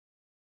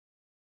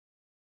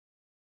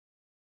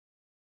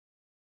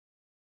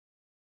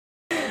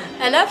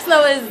Enough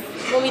snow is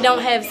when we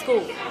don't have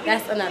school.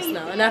 That's enough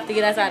snow. Enough to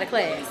get us out of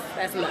class.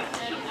 That's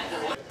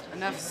enough.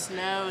 Enough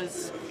snow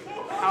is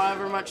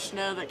however much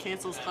snow that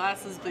cancels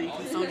classes, but you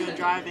can still go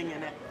driving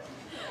in it.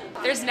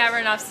 There's never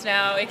enough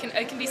snow. It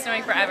can be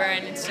snowing forever,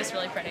 and it's just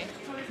really pretty.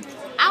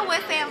 I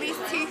would say at least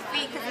 2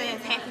 feet because it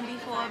has happened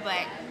before,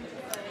 but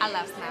I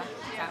love snow.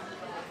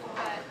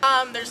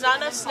 So. There's not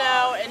enough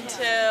snow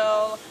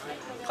until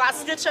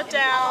classes get shut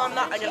down,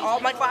 I get all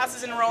my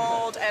classes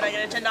enrolled, and I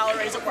get a $10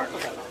 raise at work.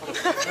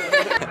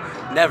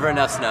 Never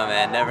enough snow,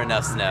 man. Never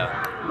enough snow.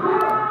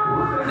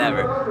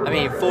 Never. I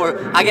mean,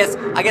 I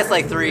guess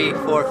like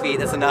 3-4 feet,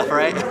 that's enough,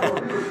 right?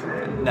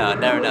 No,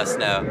 never enough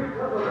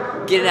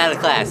snow. Getting out of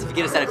class. If you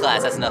get us out of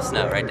class, that's enough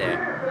snow right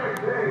there.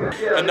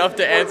 Enough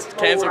to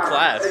cancel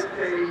class.